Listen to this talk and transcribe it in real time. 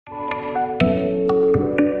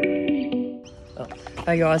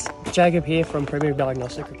Hey guys, Jacob here from Primitive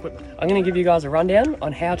Diagnostic Equipment. I'm going to give you guys a rundown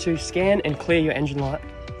on how to scan and clear your engine light.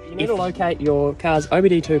 You need to locate your car's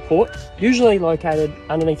OBD2 port, usually located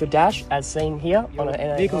underneath the dash as seen here on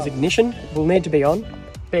a vehicle's ignition will need to be on.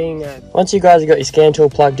 Once you guys have got your scan tool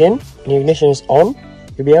plugged in and your ignition is on,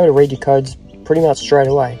 you'll be able to read your codes pretty much straight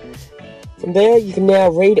away. From there you can now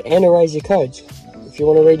read and erase your codes. If you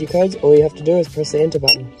want to read your codes, all you have to do is press the enter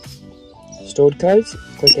button. Stored codes,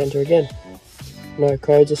 click enter again. No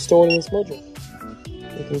codes are stored in this module.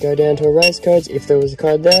 You can go down to erase codes. If there was a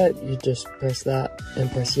code there, you just press that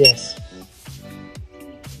and press yes.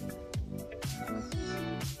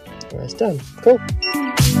 Alright, it's done. Cool.